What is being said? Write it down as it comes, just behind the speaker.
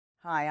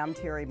Hi, I'm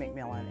Terry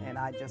McMillan, and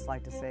I'd just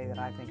like to say that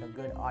I think a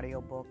good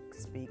audiobook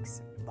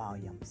speaks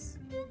volumes.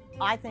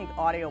 I think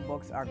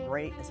audiobooks are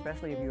great,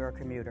 especially if you're a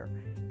commuter.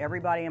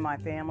 Everybody in my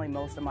family,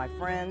 most of my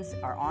friends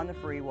are on the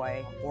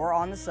freeway or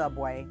on the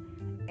subway,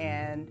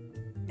 and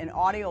an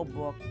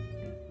audiobook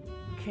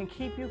can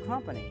keep you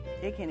company.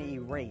 It can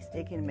erase,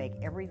 it can make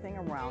everything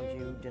around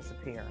you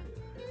disappear,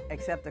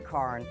 except the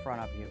car in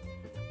front of you.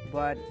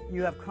 But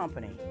you have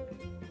company,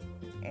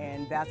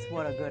 and that's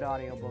what a good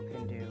audiobook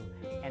can do,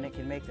 and it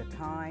can make the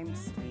time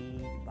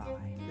speed by.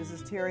 This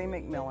is Terry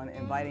McMillan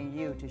inviting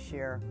you to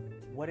share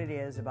what it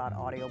is about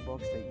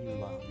audiobooks that you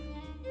love.